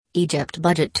Egypt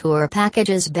Budget Tour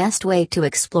Packages Best Way to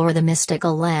Explore the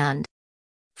Mystical Land.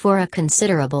 For a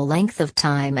considerable length of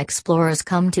time, explorers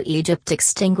come to Egypt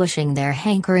extinguishing their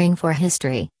hankering for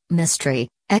history, mystery,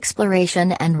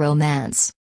 exploration, and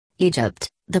romance. Egypt,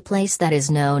 the place that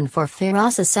is known for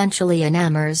Pharos, essentially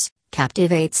enamors,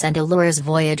 captivates, and allures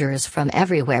voyagers from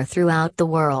everywhere throughout the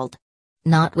world.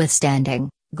 Notwithstanding,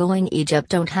 going Egypt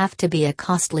don't have to be a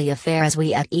costly affair, as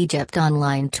we at Egypt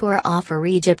Online Tour offer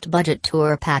Egypt Budget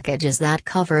Tour packages that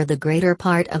cover the greater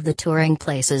part of the touring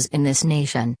places in this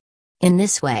nation. In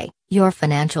this way, your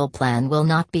financial plan will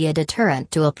not be a deterrent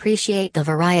to appreciate the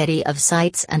variety of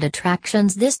sights and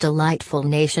attractions this delightful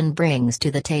nation brings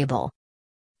to the table.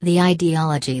 The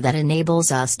ideology that enables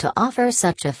us to offer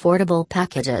such affordable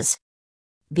packages.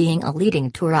 Being a leading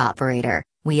tour operator,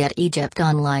 we at Egypt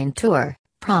Online Tour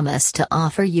promise to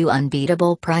offer you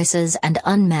unbeatable prices and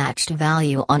unmatched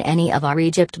value on any of our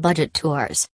Egypt budget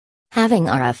tours. Having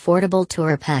our affordable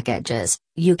tour packages,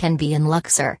 you can be in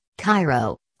Luxor,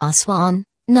 Cairo, Aswan,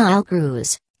 Nile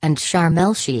Cruise, and Sharm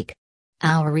el-Sheikh.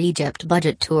 Our Egypt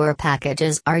budget tour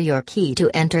packages are your key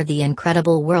to enter the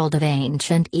incredible world of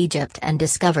ancient Egypt and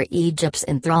discover Egypt's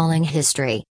enthralling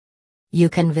history. You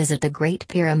can visit the Great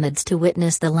Pyramids to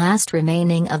witness the last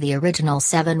remaining of the original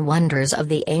 7 wonders of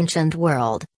the ancient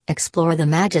world, explore the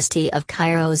majesty of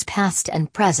Cairo's past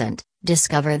and present,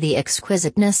 discover the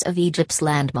exquisiteness of Egypt's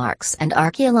landmarks and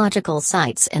archaeological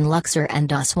sites in Luxor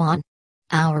and Aswan.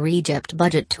 Our Egypt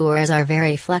budget tours are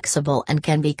very flexible and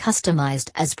can be customized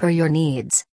as per your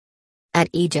needs. At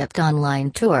Egypt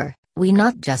Online Tour, we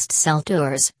not just sell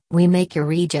tours, we make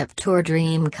your Egypt tour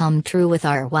dream come true with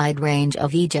our wide range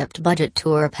of Egypt budget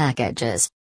tour packages.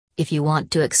 If you want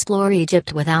to explore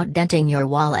Egypt without denting your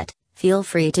wallet, feel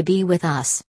free to be with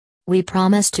us. We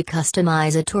promise to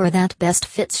customize a tour that best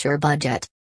fits your budget.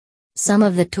 Some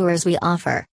of the tours we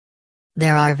offer.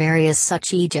 There are various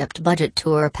such Egypt budget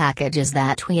tour packages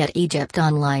that we at Egypt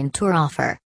Online Tour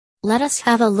offer. Let us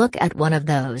have a look at one of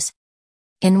those.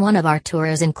 In one of our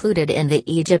tours included in the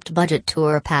Egypt budget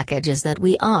tour packages that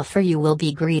we offer, you will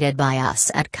be greeted by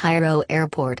us at Cairo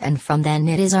Airport, and from then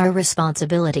it is our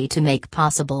responsibility to make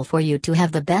possible for you to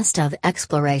have the best of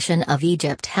exploration of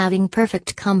Egypt, having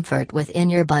perfect comfort within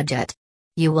your budget.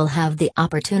 You will have the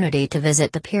opportunity to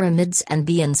visit the pyramids and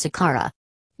be in Saqqara.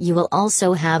 You will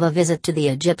also have a visit to the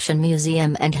Egyptian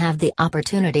Museum and have the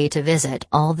opportunity to visit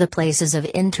all the places of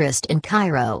interest in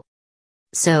Cairo.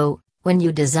 So, when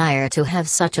you desire to have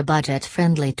such a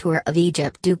budget-friendly tour of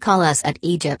Egypt, do call us at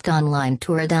Egypt Online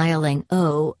Tour dialing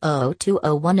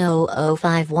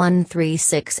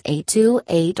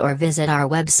 00201051368828 or visit our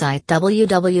website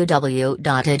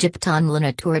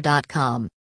www.egyptonlinetour.com.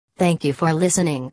 Thank you for listening.